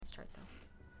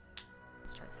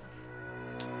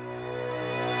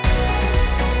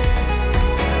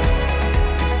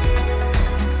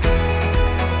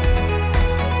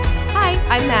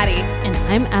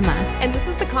I'm Emma. And this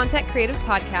is the Content Creatives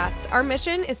Podcast. Our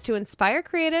mission is to inspire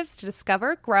creatives to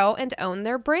discover, grow, and own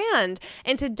their brand.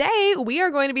 And today we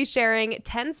are going to be sharing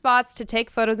 10 spots to take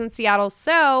photos in Seattle.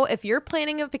 So if you're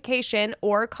planning a vacation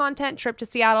or a content trip to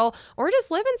Seattle, or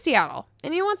just live in Seattle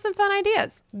and you want some fun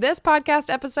ideas, this podcast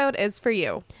episode is for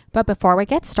you. But before we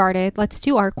get started, let's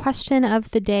do our question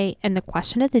of the day. And the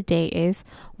question of the day is,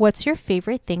 what's your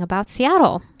favorite thing about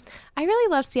Seattle? I really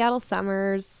love Seattle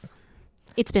summers.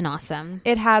 It's been awesome.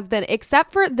 It has been,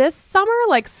 except for this summer,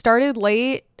 started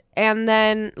late and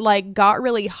then got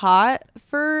really hot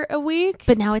for a week.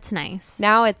 But now it's nice.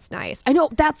 Now it's nice. I know,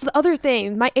 that's the other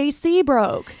thing. My AC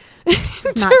broke.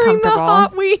 It's not during comfortable. The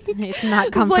hot week. It's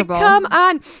not comfortable. It's come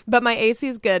on. But my AC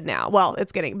is good now. Well,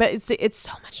 it's getting, but it's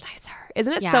so much nicer.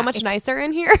 Isn't it so much nicer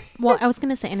in here? Well, I was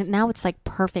going to say, and now it's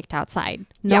perfect outside.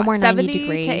 No more 90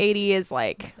 degree. 70 to 80 is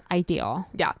ideal.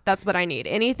 Yeah, that's what I need.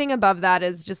 Anything above that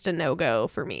is just a no-go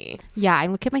for me. Yeah, I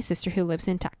look at my sister who lives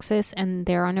in Texas, and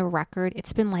they're on a record.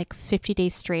 It's been 50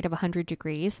 days straight of 100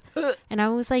 degrees. And I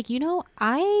was like,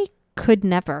 I could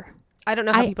never. I don't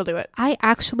know how people do it. I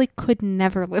actually could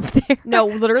never live there. No,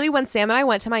 literally when Sam and I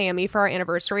went to Miami for our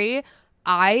anniversary,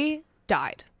 I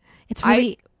died. It's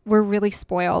really... We're really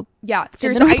spoiled. Yeah,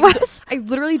 seriously. I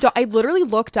literally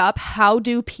looked up, how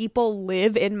do people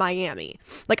live in Miami?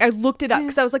 I looked it up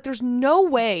because I was like, there's no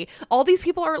way. All these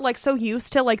people are so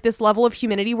used to this level of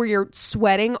humidity where you're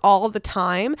sweating all the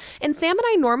time. And Sam and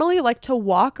I normally like to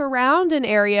walk around an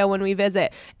area when we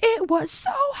visit. It was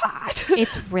so hot.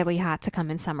 It's really hot to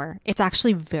come in summer. It's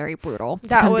actually very brutal to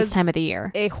come this time of the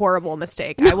year. A horrible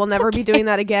mistake. I will never be doing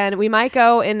that again. We might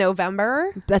go in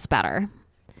November. That's better.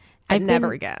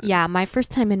 Never again. Yeah, my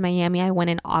first time in Miami, I went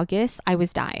in August. I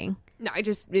was dying. No,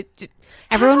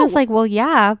 everyone was like, well,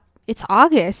 yeah, it's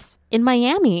August in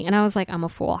Miami. And I was like, I'm a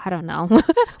fool. I don't know.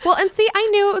 Well, and see, I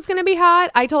knew it was going to be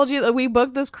hot. I told you that we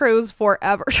booked this cruise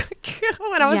forever.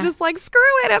 And I was just like, screw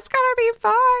it. It's going to be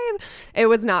fine. It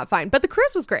was not fine. But the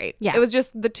cruise was great. Yeah. It was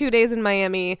just the 2 days in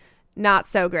Miami, not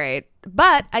so great.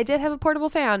 But I did have a portable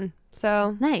fan.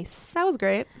 So nice. That was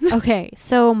great. Okay.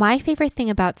 So my favorite thing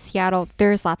about Seattle,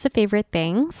 there's lots of favorite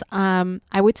things.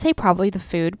 I would say probably the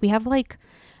food. We have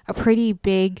a pretty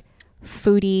big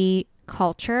foodie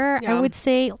culture. Yeah. I would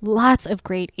say lots of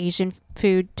great Asian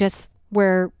food, just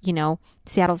where,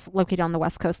 Seattle's located on the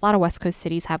West Coast. A lot of West Coast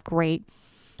cities have great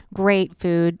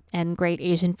food and great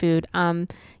Asian food.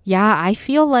 Yeah, I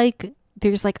feel like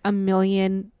there's a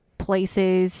million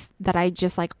places that I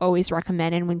just always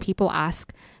recommend. And when people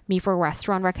ask me for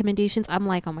restaurant recommendations, I'm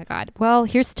like, oh my God, well,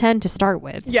 here's 10 to start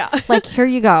with. Yeah. Here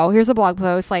you go. Here's a blog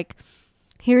post.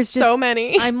 Here's just so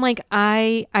many. I'm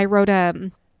I wrote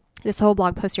this whole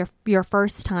blog post, your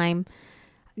first time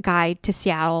guide to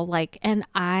Seattle. And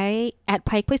at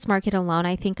Pike Place Market alone,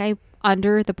 I think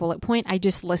under the bullet point, I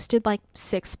just listed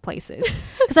 6 places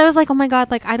because I was like, oh my God,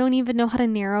 I don't even know how to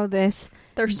narrow this.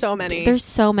 There's so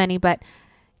many. But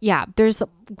yeah, there's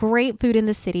great food in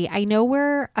the city. I know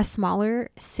we're a smaller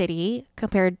city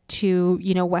compared to,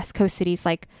 West Coast cities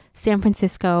like San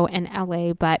Francisco and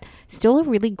LA, but still a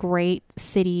really great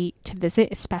city to visit,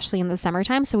 especially in the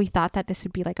summertime. So we thought that this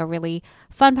would be a really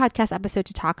fun podcast episode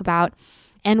to talk about.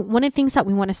 And one of the things that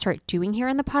we want to start doing here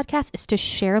on the podcast is to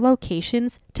share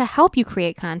locations to help you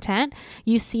create content.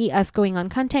 You see us going on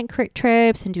content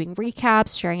trips and doing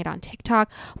recaps, sharing it on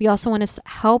TikTok. We also want to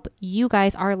help you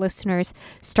guys, our listeners,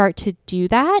 start to do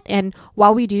that. And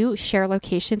while we do share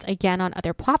locations again on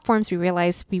other platforms, we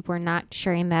realized we were not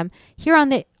sharing them here on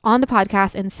the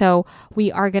podcast. And so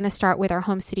we are going to start with our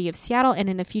home city of Seattle. And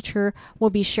in the future, we'll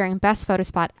be sharing best photo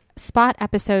spot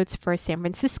episodes for San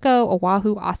Francisco,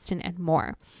 Oahu, Austin, and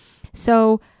more.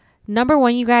 So number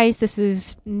one, you guys, this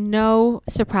is no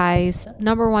surprise.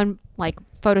 Number one,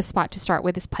 photo spot to start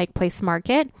with is Pike Place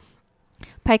Market.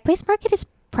 Pike Place Market is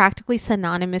practically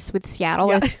synonymous with Seattle.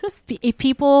 Yeah. If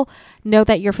people know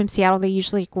that you're from Seattle, they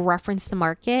usually reference the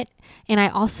market. And I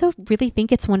also really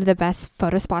think it's one of the best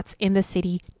photo spots in the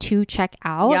city to check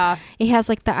out. Yeah. It has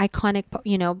the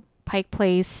iconic, Pike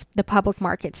Place, the public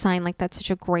market sign. That's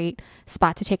such a great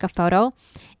spot to take a photo.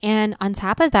 And on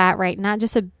top of that, right, not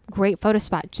just a great photo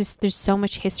spot, just there's so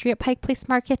much history at Pike Place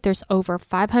Market. There's over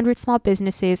 500 small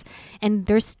businesses and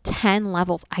there's 10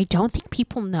 levels. I don't think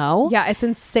people know. Yeah, it's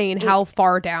insane how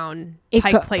far down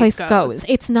Pike Place goes.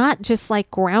 It's not just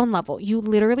ground level. You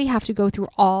literally have to go through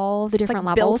all the different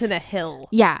levels. Built in a hill.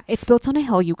 Yeah, it's built on a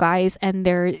hill, you guys, and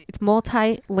it's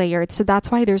multi-layered. So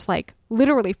that's why there's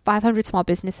literally 500 small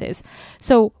businesses.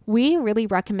 So we really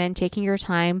recommend taking your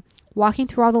time walking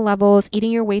through all the levels,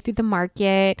 eating your way through the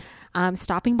market,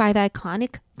 stopping by the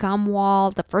iconic gum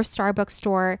wall, the first Starbucks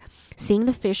store, seeing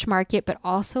the fish market, but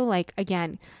also like,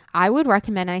 again, I would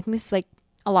recommend, and I think this is like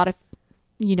a lot of,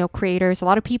 creators, a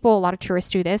lot of people, a lot of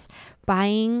tourists do this,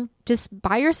 just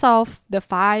buy yourself the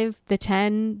 $5, the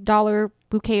 $10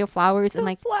 bouquet of flowers, and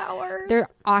like flowers, they're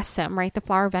awesome, right? The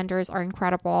flower vendors are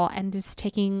incredible, and just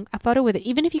taking a photo with it,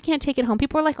 even if you can't take it home.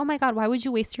 People are like, oh my God, why would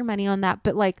you waste your money on that?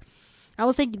 But like, I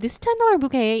was like, this $10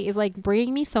 bouquet is like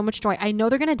bringing me so much joy. I know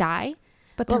they're gonna die,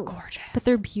 but they're gorgeous. But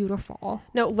they're beautiful.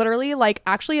 No, literally, like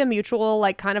actually a mutual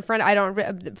like kind of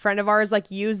friend, friend of ours like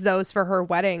used those for her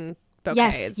wedding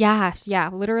bouquets. Yes, yeah.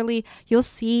 Literally, you'll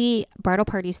see bridal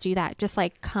parties do that. Just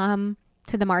like come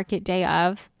to the market day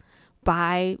of,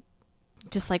 buy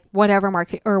just like whatever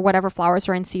market or whatever flowers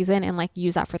are in season, and like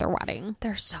use that for their wedding.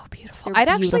 They're so beautiful. I'd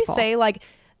actually say like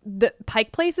the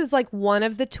Pike Place is like one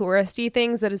of the touristy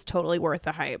things that is totally worth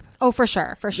the hype. Oh, for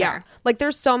sure. Yeah. Like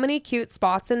there's so many cute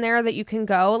spots in there that you can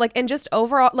go, like, and just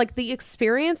overall, like the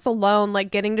experience alone,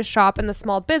 like getting to shop in the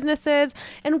small businesses.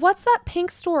 And what's that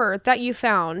pink store that you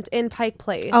found in Pike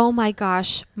Place? Oh my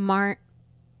gosh. Oh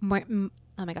my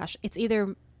gosh. It's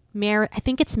either I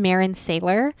think it's Marin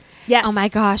Sailor. Yes. Oh my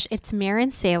gosh. It's Marin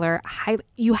Sailor.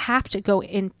 You have to go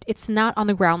in. It's not on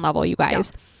the ground level, you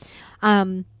guys.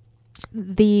 Yeah.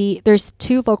 There's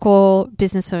two local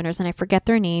business owners, and I forget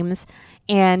their names,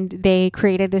 and they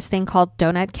created this thing called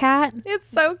Donut Cat. It's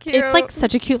so cute. It's like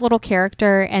such a cute little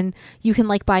character, and you can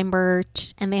like buy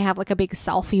merch, and they have like a big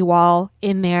selfie wall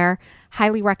in there.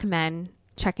 Highly recommend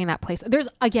checking that place.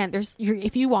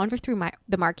 If you wander through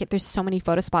the market, there's so many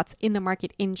photo spots in the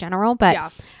market in general,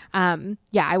 but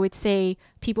I would say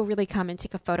people really come and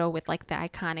take a photo with like the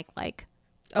iconic like,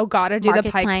 oh, gotta do the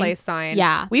Pike Place sign.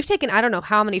 Yeah. We've taken, I don't know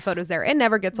how many photos there. It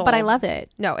never gets old. But I love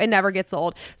it. No, it never gets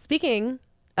old. Speaking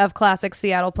of classic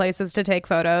Seattle places to take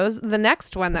photos, the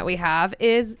next one that we have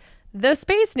is the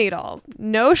Space Needle.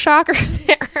 No shocker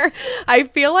there. I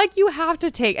feel like you have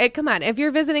to take it. Come on. If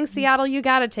you're visiting Seattle, you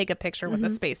got to take a picture with the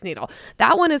Space Needle.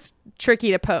 That one is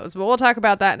tricky to pose, but we'll talk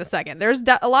about that in a second. There's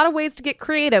a lot of ways to get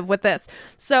creative with this.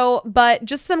 So, but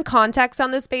just some context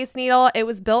on the Space Needle. It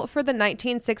was built for the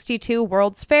 1962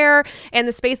 World's Fair, and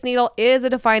the Space Needle is a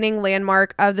defining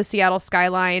landmark of the Seattle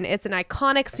skyline. It's an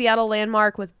iconic Seattle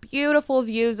landmark with beautiful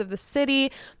views of the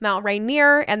city, Mount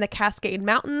Rainier, and the Cascade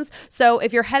Mountains. So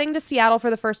if you're heading to Seattle for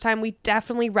the first time, we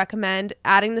definitely recommend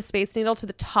adding the Space Needle to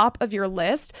the top of your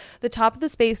list. The top of the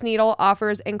Space Needle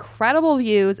offers incredible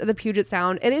views of the Puget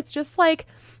Sound, and it's just like,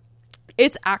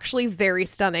 it's actually very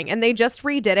stunning. And they just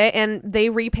redid it, and they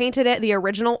repainted it the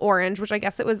original orange, which I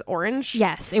guess it was orange.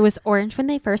 Yes, it was orange when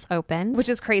they first opened. Which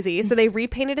is crazy. So they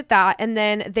repainted it that, and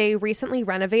then they recently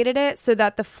renovated it so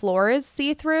that the floor is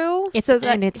see-through.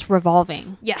 And it's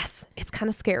revolving. Yes. It's kind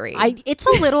of scary. It's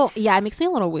a little, it makes me a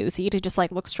little woozy to just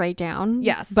like look straight down.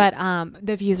 Yes. But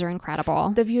the views are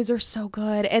incredible. The views are so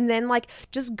good. And then like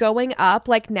just going up,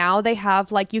 like now they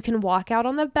have like, you can walk out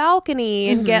on the balcony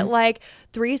and get like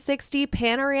 360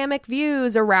 panoramic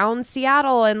views around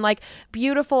Seattle, and like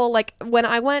beautiful, like when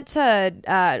I went to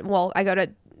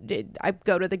I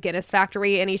go to the Guinness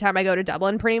factory anytime I go to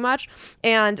Dublin pretty much,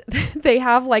 and they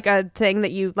have like a thing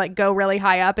that you like go really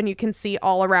high up and you can see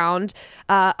all around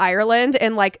Ireland.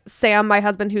 And like Sam, my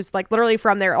husband, who's like literally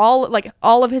from there, all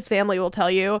of his family will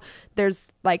tell you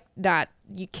there's like not,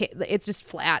 you can't, it's just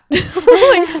flat.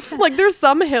 like there's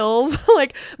some hills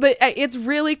but it's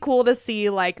really cool to see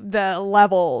like the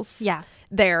levels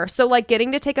there. So like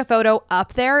getting to take a photo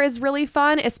up there is really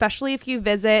fun, especially if you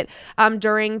visit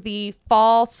during the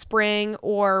fall, spring,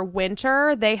 or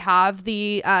winter. They have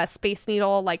the Space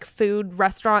Needle like food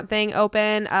restaurant thing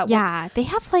open. They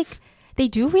have like, they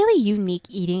do really unique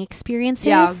eating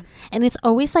experiences, and it's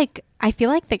always like, I feel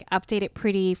like they update it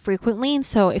pretty frequently. And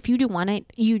so if you do want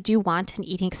an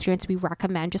eating experience, we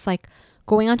recommend just like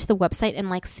going onto the website and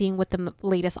like seeing what the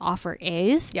latest offer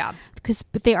is. Yeah.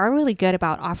 But they are really good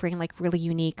about offering like really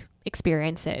unique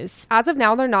experiences. As of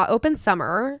now, they're not open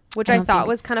summer, which I thought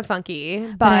was kind of funky,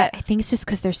 but I think it's just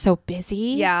because they're so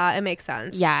busy. Yeah, it makes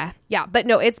sense. Yeah. Yeah, but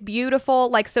no, it's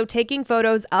beautiful. Like, so taking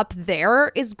photos up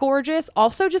there is gorgeous.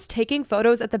 Also, just taking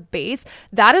photos at the base,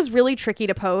 that is really tricky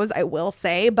to pose, I will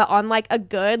say. But on like a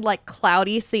good, like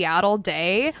cloudy Seattle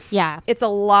day, it's a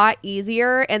lot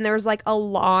easier. And there's like a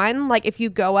lawn. Like if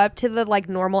you go up to the like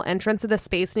normal entrance of the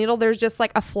Space Needle, there's just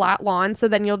like a flat lawn. So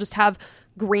then you'll just have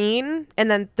green and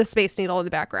then the Space Needle in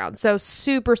the background. So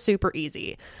super, super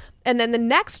easy. And then the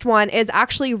next one is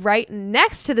actually right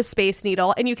next to the Space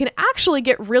Needle, and you can actually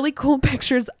get really cool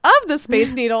pictures of the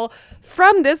Space Needle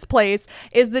from this place,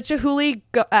 is the Chihuly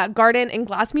Garden and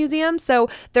Glass Museum. So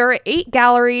there are 8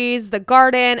 galleries, the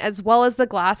garden, as well as the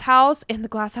glass house. And the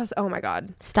glass house, oh my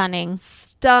God. Stunning.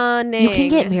 Stunning. You can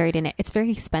get married in it. It's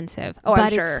very expensive. Oh, but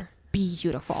I'm sure.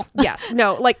 Beautiful. Yes.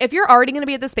 No, like if you're already going to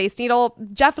be at the Space Needle,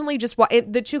 definitely just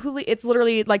the Chihuly, it's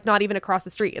literally like not even across the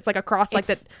street. It's like across like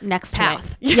the next path.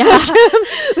 to it. Yeah.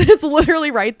 It's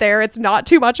literally right there. It's not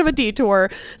too much of a detour.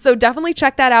 So definitely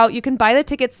check that out. You can buy the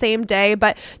tickets same day,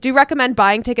 but do recommend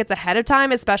buying tickets ahead of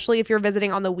time, especially if you're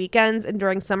visiting on the weekends and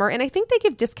during summer. And I think they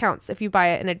give discounts if you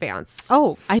buy it in advance.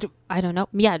 Oh, I don't know.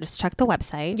 Yeah, just check the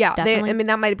website. Yeah. Definitely.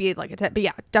 That might be like a tip, but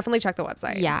yeah, definitely check the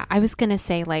website. Yeah. I was going to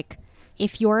say, like,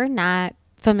 if you're not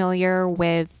familiar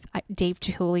with Dave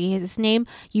Chihuly, his name,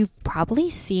 you've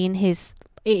probably seen his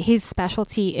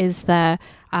specialty is the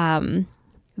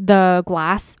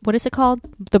glass. What is it called?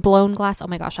 The blown glass. Oh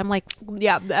my gosh, I'm like,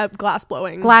 yeah, glass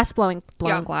blowing. Blowing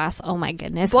Yeah. glass. Oh my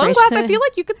goodness, Blown gracious. glass. I feel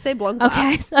like you could say blown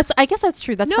glass. Okay, I guess that's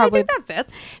true. That's No, probably I think that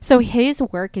fits. so. His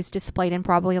work is displayed in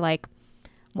probably like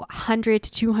 100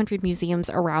 to 200 museums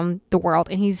around the world,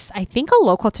 and he's, I think, a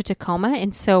local to Tacoma,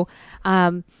 and so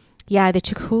yeah, the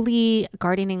Chihuly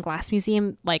Garden and Glass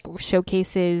Museum like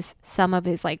showcases some of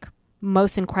his like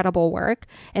most incredible work.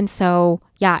 And so,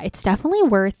 yeah, it's definitely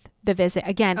worth the visit.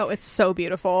 Again, Oh, it's so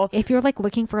beautiful. if you're like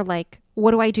looking for like,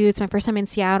 what do I do? It's my first time in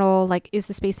Seattle. Like, is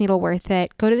the Space Needle worth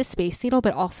it? Go to the Space Needle,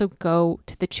 but also go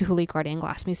to the Chihuly Garden and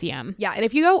Glass Museum. Yeah, and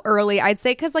if you go early, I'd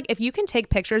say, because like if you can take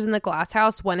pictures in the glass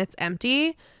house when it's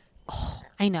empty,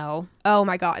 I know. oh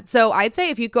my God. So I'd say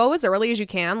if you go as early as you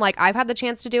can, like I've had the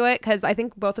chance to do it because I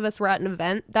think both of us were at an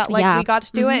event that like Yeah. we got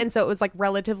to do it. And so it was like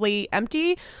relatively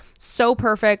empty. So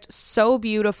perfect. So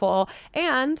beautiful.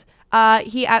 And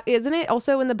he isn't it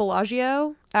also in the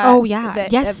Bellagio? Oh, yeah.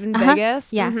 Yes. In Uh-huh.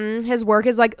 Vegas. Yeah. Mhm. His work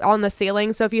is like on the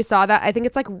ceiling. So if you saw that, I think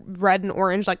it's like red and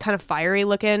orange, like kind of fiery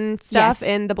looking stuff Yes.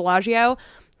 in the Bellagio.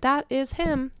 That is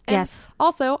him. And Yes.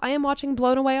 also, I am watching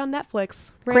Blown Away on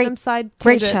Netflix. Great- Random side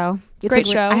Great tangent. show. It's Great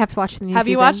a show. I have to watch the new Have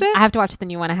you season. watched it? I have to watch the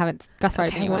new one. I haven't got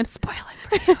started Okay, the I new one. won't spoil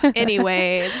it for you.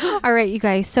 Anyways. All right, you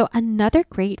guys. So another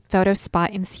great photo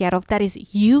spot in Seattle that is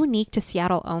unique to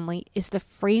Seattle only is the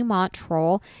Fremont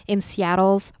Troll in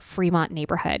Seattle's Fremont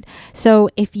neighborhood. So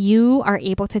if you are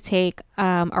able to take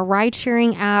a ride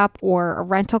sharing app or a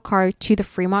rental car to the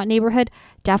Fremont neighborhood,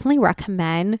 definitely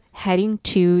recommend heading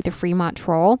to the Fremont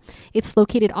Troll. It's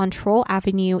located on Troll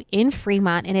Avenue in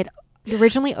Fremont, and it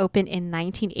originally opened in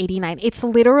 1989. It's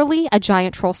literally a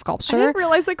giant troll I sculpture. didn't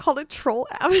realize they called it Troll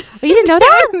Avenue. Oh, you didn't know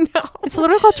that? No. It's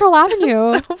literally called Troll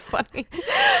Avenue. So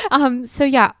funny. So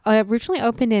yeah, originally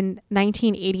opened in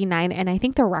 1989, and I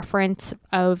think the reference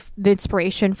of the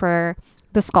inspiration for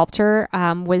the sculpture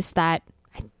was that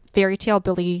fairy tale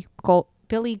Billy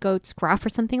Goat's Gruff or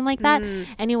something like that.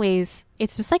 Anyways,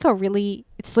 it's just like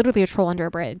it's literally a troll under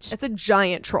a bridge. It's a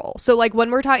giant troll. So like when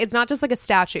we're talking, it's not just like a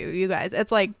statue, you guys.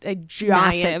 It's like a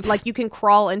giant, Massive. like you can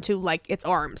crawl into like its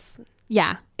arms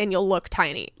Yeah. and you'll look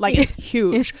tiny. Like it's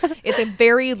huge. It's a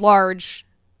very large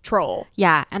troll.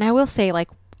 Yeah. And I will say, like,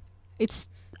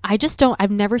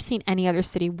 I've never seen any other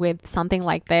city with something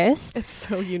like this. It's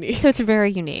so unique. So it's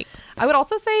very unique. I would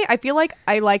also say I feel like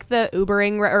I like the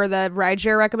Ubering or the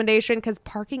rideshare recommendation because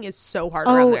parking is so hard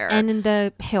around there. And in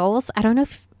the hills, I don't know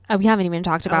if we haven't even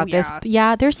talked about this. yeah. But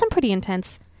yeah, there's some pretty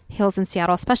intense hills in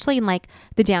Seattle, especially in like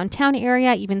the downtown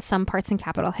area, even some parts in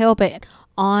Capitol Hill. But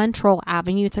on Troll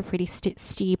Avenue, it's a pretty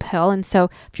steep hill. And so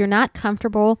if you're not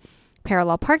comfortable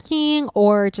parallel parking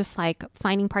or just like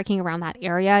finding parking around that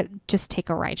area, just take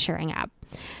a ride sharing app.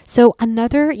 So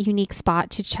another unique spot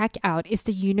to check out is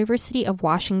the University of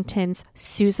Washington's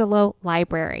Suzzallo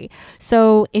Library.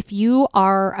 So if you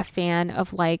are a fan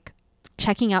of like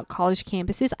checking out college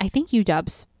campuses, I think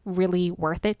UW's really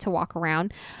worth it to walk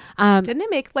around. Didn't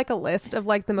it make like a list of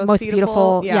like the most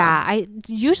beautiful? Yeah, I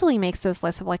usually makes those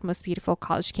lists of like most beautiful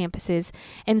college campuses.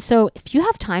 And so if you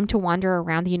have time to wander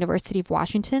around the University of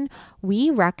Washington,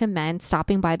 we recommend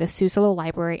stopping by the Suzzallo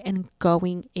Library and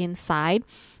going inside.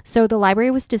 So the library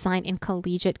was designed in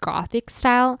collegiate Gothic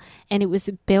style, and it was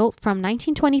built from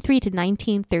 1923 to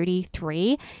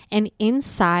 1933. And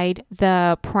inside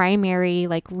the primary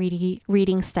like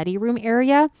reading study room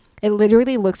area, it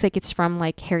literally looks like it's from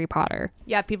like Harry Potter.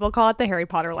 Yeah, people call it the Harry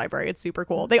Potter Library. It's super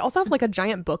cool. They also have like a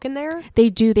giant book in there. They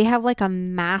do. They have like a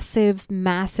massive,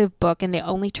 massive book, and they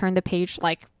only turn the page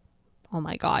like, oh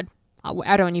my God,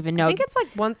 I don't even know. I think it's like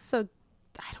once a...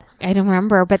 I don't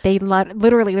remember, but they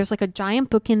literally, there's like a giant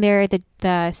book in there.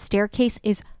 The staircase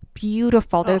is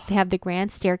beautiful. They have the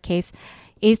grand staircase.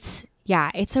 It's Yeah,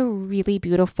 it's a really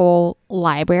beautiful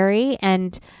library.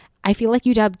 And I feel like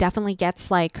UW definitely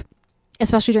gets like,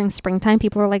 especially during springtime,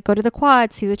 people are like, go to the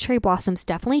quad, see the cherry blossoms.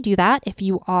 Definitely do that if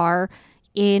you are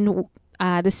in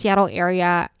the Seattle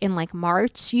area in like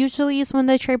March usually is when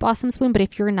the cherry blossoms bloom. But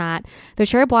if you're not, the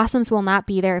cherry blossoms will not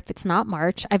be there if it's not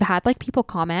March. I've had like people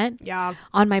comment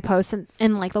on my posts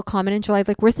and like they'll comment in July,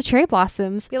 like, where's the cherry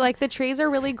blossoms? You're like, the trees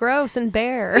are really gross and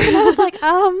bare. And I was like,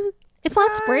 it's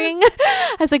not spring.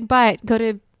 I was like, but go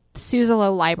to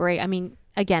Suzzallo Library. I mean,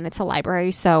 again, it's a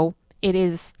library, so it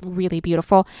is really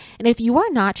beautiful. And if you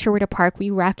are not sure where to park, we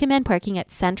recommend parking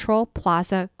at Central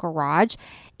Plaza Garage.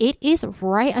 It is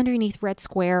right underneath Red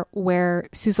Square where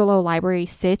Suzzallo Library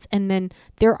sits. And then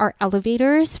there are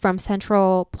elevators from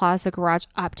Central Plaza Garage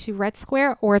up to Red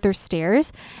Square, or there's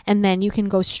stairs. And then you can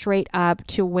go straight up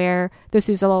to where the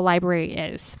Suzzallo Library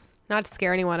is. Not to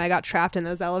scare anyone, I got trapped in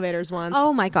those elevators once.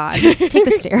 Oh my God. Take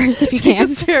the stairs if you can.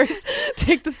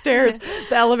 Take the stairs.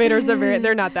 The elevators are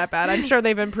they're not that bad. I'm sure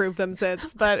they've improved them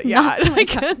since. But yeah,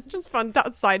 just fun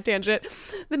side tangent.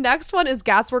 The next one is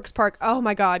Gasworks Park. Oh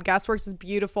my God, Gasworks is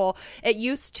beautiful.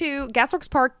 Gasworks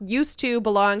Park used to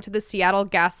belong to the Seattle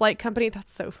Gaslight Company.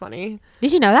 That's so funny.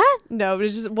 Did you know that? No, it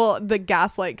was just, the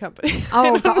Gaslight Company.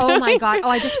 Oh my God. Oh,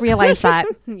 I just realized that.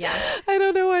 Yeah. I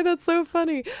don't know why that's so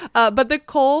funny. But the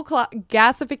coal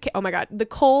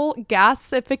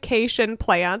gasification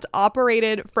plant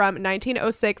operated from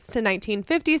 1906 to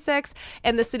 1956,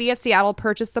 and the city of Seattle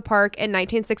purchased the park in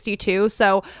 1962.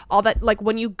 So all that, like,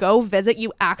 when you go visit,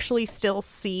 you actually still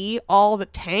see all the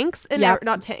tanks and I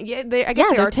guess they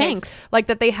are tanks like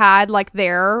that they had like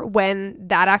there when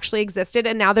that actually existed,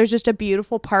 and now there's just a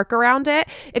beautiful park around it.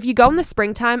 If you go in the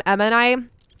springtime, Emma and I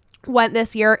went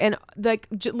this year, and like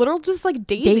little just like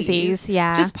daisies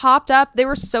just popped up. They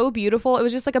were so beautiful. It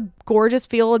was just like a gorgeous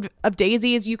field of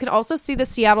daisies. You can also see the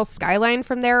Seattle skyline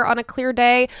from there on a clear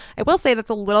day. I will say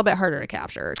that's a little bit harder to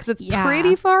capture because it's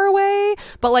pretty far away,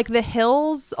 but like the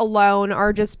hills alone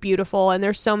are just beautiful, and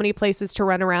there's so many places to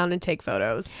run around and take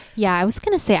photos. Yeah, I was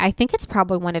gonna say, I think it's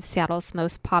probably one of Seattle's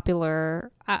most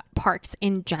popular parks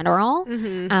in general.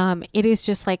 It is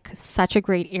just like such a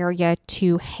great area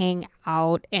to hang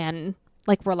out and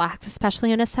like relax,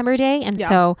 especially on a summer day. And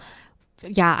so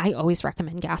yeah, I always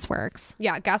recommend Gasworks.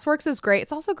 Yeah, Gasworks is great.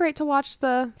 It's also great to watch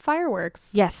the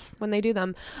fireworks. Yes. When they do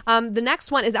them. The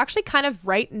next one is actually kind of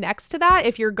right next to that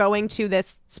if you're going to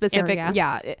this specific area.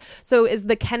 Yeah. So is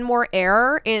the Kenmore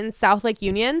Air in South Lake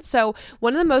Union. So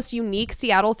one of the most unique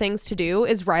Seattle things to do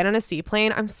is ride on a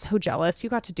seaplane. I'm so jealous you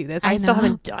got to do this. I still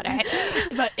haven't done it.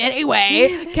 But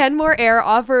anyway, Kenmore Air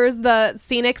offers the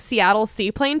scenic Seattle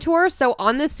seaplane tour. So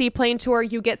on this seaplane tour,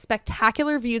 you get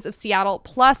spectacular views of Seattle,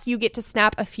 plus you get to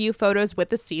snap a few photos with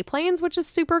the seaplanes, which is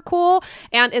super cool.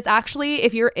 And it's actually,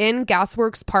 if you're in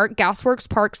Gasworks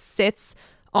Park sits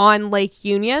on Lake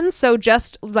Union, so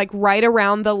just like right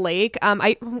around the lake.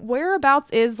 Whereabouts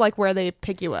is like where they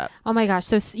pick you up? Oh my gosh,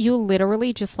 so you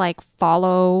literally just like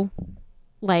follow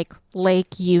like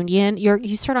Lake Union.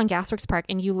 You start on Gasworks Park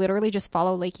and you literally just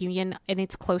follow Lake Union, and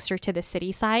it's closer to the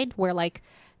city side where like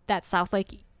that South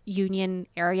Lake Union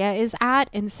area is at.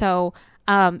 And so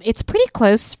it's pretty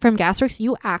close from Gasworks.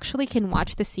 You actually can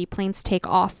watch the seaplanes take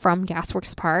off from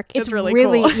Gasworks Park. It's really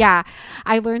cool. Yeah.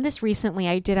 I learned this recently.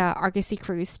 I did a Argosy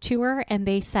cruise tour, and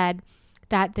they said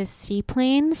that the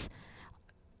seaplanes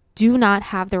do not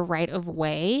have the right of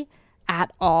way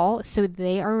at all. So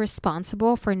they are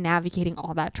responsible for navigating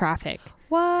all that traffic.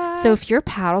 What? So if you're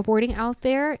paddleboarding out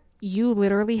there, you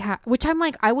literally have, which I'm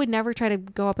like, I would never try to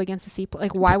go up against a seaplane.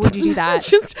 Like, why would you do that?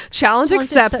 Just challenge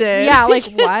accepted. Yeah, like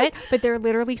what? But they're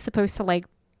literally supposed to like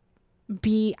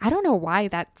be, I don't know why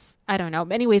I don't know.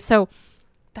 But anyway, so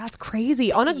that's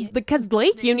crazy. Because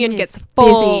Lake Union gets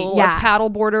full of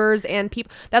paddleboarders and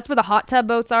people. That's where the hot tub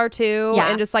boats are too. Yeah.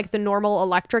 And just like the normal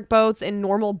electric boats and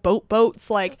normal boats.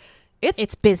 Like,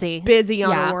 It's busy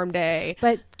on a warm day.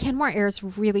 But Kenmore Air is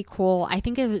really cool. I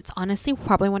think it's honestly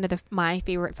probably one of my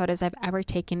favorite photos I've ever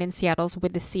taken in Seattle's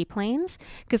with the seaplanes.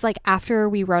 Because like after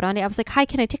we rode on it, I was like, hi,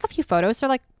 can I take a few photos? They're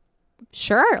like,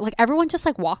 sure. Like everyone just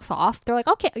like walks off. They're like,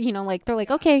 okay, they're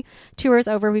like, okay, tour's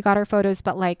over. We got our photos.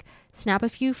 But like snap a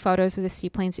few photos with the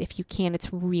seaplanes if you can.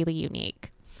 It's really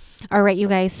unique. All right, you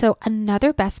guys. So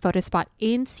another best photo spot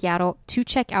in Seattle to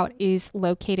check out is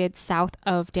located south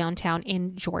of downtown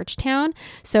in Georgetown.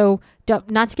 So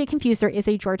not to get confused, there is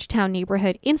a Georgetown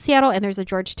neighborhood in Seattle, and there's a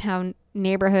Georgetown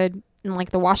neighborhood in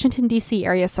like the Washington, D.C.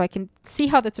 area. So I can see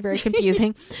how that's very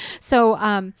confusing.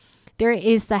 So there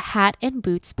is the Hat and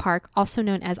Boots Park, also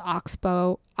known as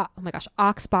Oxbox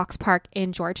Park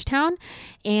in Georgetown.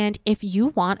 And if you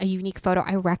want a unique photo,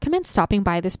 I recommend stopping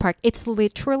by this park. It's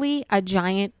literally a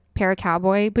giant pair of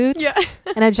cowboy boots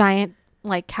and a giant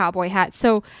like cowboy hat.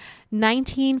 So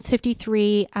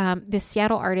 1953, the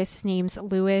Seattle artist, his name's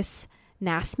Louis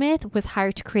Nasmith, was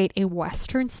hired to create a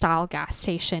Western style gas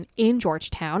station in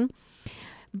Georgetown.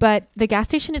 But the gas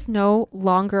station is no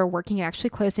longer working. It actually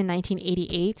closed in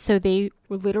 1988. So they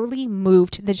literally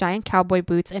moved the giant cowboy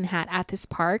boots and hat at this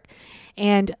park.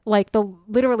 And like the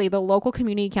local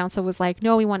community council was like,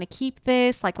 no, we want to keep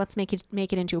this. Like, let's make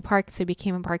it into a park. So it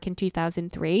became a park in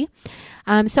 2003.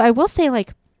 So I will say,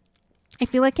 like, I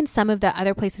feel like in some of the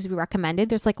other places we recommended,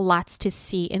 there's like lots to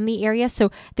see in the area.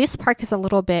 So this park is a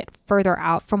little bit further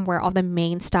out from where all the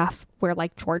main stuff, where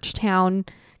like Georgetown,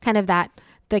 kind of that,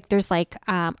 like there's like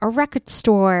a record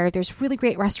store. There's really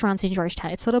great restaurants in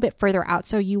Georgetown. It's a little bit further out.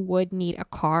 So you would need a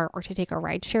car or to take a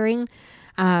ride sharing,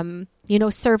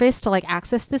 service to like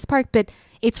access this park. But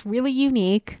it's really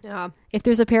unique. Yeah. If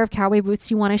there's a pair of cowboy boots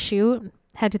you want to shoot,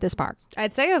 head to this park.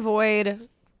 I'd say avoid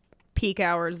peak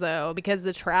hours though, because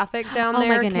the traffic down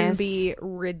there can be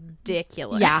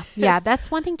ridiculous. Yeah, that's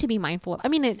one thing to be mindful of. I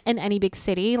mean, in any big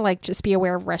city, like just be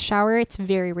aware of rush hour. It's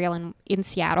very real in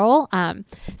Seattle.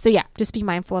 So yeah, just be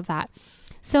mindful of that.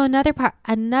 So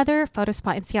another photo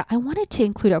spot in Seattle, I wanted to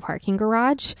include a parking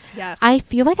garage. Yes. I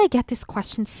feel like I get this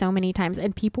question so many times,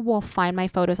 and people will find my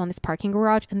photos on this parking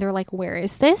garage and they're like, where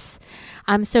is this?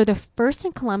 So the First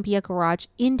and Columbia garage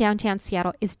in downtown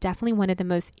Seattle is definitely one of the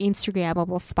most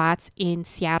Instagrammable spots in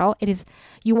Seattle.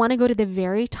 You want to go to the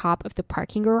very top of the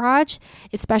parking garage,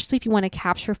 especially if you want to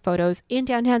capture photos in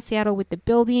downtown Seattle with the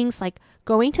buildings. Like,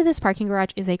 going to this parking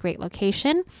garage is a great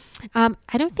location.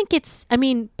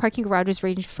 Parking garages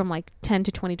range from like $10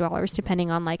 to $20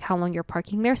 depending on like how long you're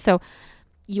parking there. So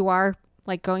you are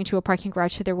like going to a parking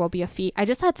garage, so there will be a fee. I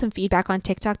just had some feedback on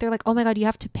TikTok. They're like, oh my God, you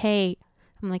have to pay.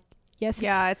 I'm like, yes.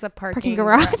 Yeah, it's a parking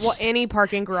garage. Well, any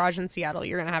parking garage in Seattle,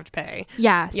 you're going to have to pay.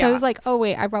 Yeah. So I was like, oh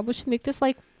wait, I probably should make this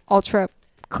like ultra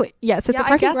clear. Yes, it's a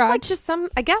parking garage.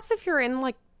 I guess if you're in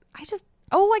like, I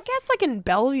guess like in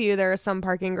Bellevue, there are some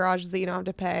parking garages that you don't have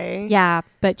to pay. Yeah,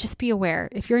 but just be aware.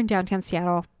 If you're in downtown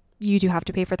Seattle, you do have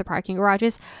to pay for the parking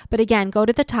garages. But again, go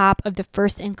to the top of the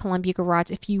First and Columbia garage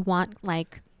if you want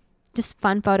like just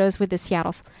fun photos with the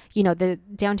the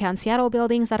downtown Seattle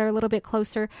buildings that are a little bit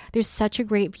closer. There's such a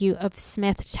great view of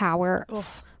Smith Tower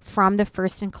from the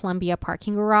First and Columbia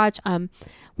parking garage.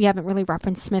 We haven't really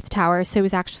referenced Smith Tower. So it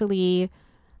was actually,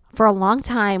 for a long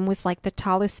time, was like the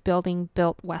tallest building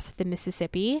built west of the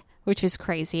Mississippi, which is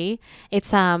crazy.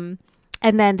 It's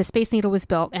and then the Space Needle was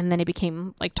built, and then it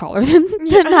became like taller than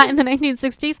that in the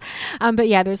 1960s. But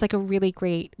yeah, there's like a really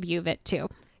great view of it too.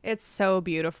 It's so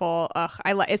beautiful.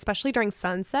 Especially during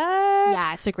sunset.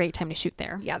 Yeah, it's a great time to shoot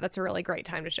there. Yeah, that's a really great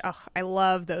time to shoot. I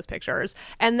love those pictures.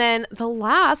 And then the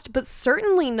last, but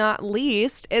certainly not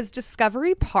least, is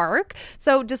Discovery Park.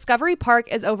 So Discovery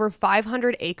Park is over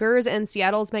 500 acres in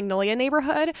Seattle's Magnolia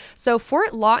neighborhood. So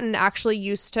Fort Lawton actually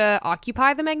used to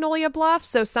occupy the Magnolia Bluff.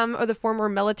 So some of the former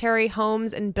military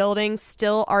homes and buildings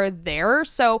still are there.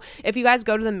 So if you guys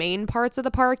go to the main parts of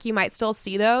the park, you might still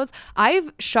see those.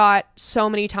 I've shot so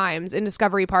many times in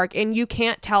Discovery Park, and you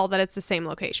can't tell that it's the same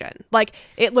location. Like,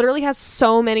 it literally has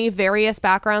so many various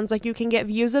backgrounds. Like, you can get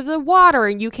views of the water,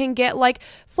 you can get like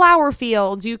flower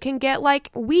fields, you can get like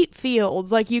wheat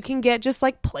fields, like you can get just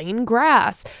like plain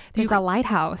grass. There's a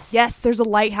lighthouse. Yes, there's a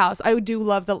lighthouse. I do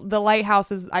love the lighthouse.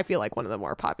 Is, I feel like, one of the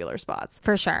more popular spots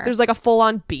for sure. There's like a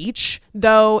full-on beach,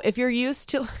 though. If you're used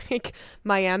to like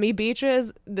Miami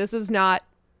beaches, this is not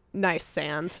nice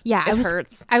sand. Yeah, it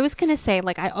hurts. I was gonna say,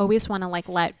 like, I always want to like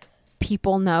let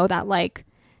people know that, like,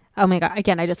 oh my God,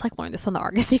 again, I just like learned this on the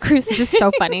Argosy cruise. This is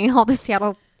so funny. All the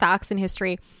Seattle facts and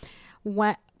history.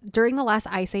 During the last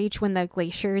ice age, when the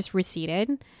glaciers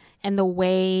receded, and the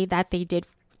way that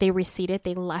they receded,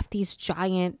 they left these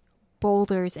giant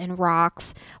boulders and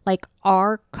rocks. Like,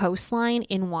 our coastline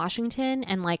in Washington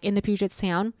and like in the Puget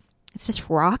Sound, it's just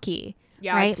rocky.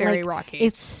 Yeah, right? It's very like, rocky.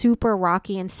 It's super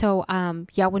rocky. And so,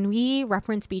 when we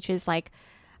reference beaches, like,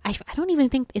 I don't even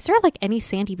think, is there like any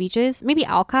sandy beaches? Maybe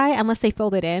Alki, unless they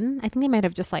filled it in. I think they might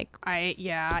have just like.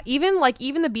 Even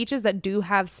the beaches that do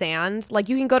have sand, like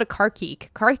you can go to Carkeek.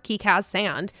 Carkeek has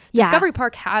sand. Yeah. Discovery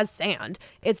Park has sand.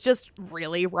 It's just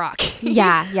really rocky.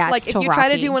 Yeah. Like, if you try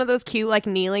to do one of those cute like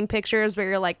kneeling pictures where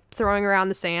you're like throwing around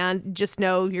the sand, just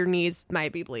know your knees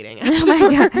might be bleeding. Oh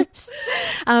my gosh.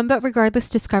 But regardless,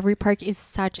 Discovery Park is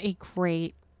such a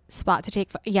great spot to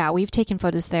take. We've taken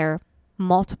photos there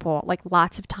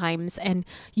lots of times, and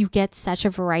you get such a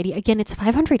variety. Again, it's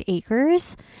 500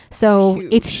 acres, so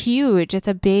it's huge. It's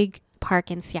a big park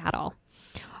in Seattle.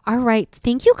 All right.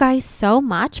 Thank you guys so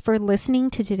much for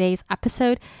listening to today's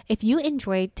episode. If you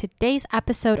enjoyed today's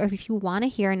episode or if you want to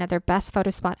hear another Best Photo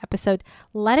Spot episode,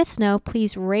 let us know.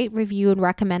 Please rate, review, and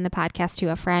recommend the podcast to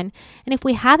a friend. And if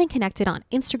we haven't connected on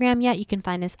Instagram yet, you can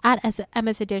find us at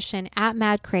Emma's Edition, at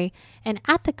MadCray, and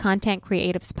at the Content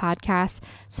Creatives Podcast.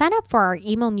 Sign up for our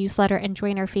email newsletter and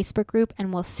join our Facebook group,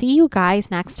 and we'll see you guys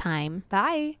next time.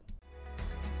 Bye.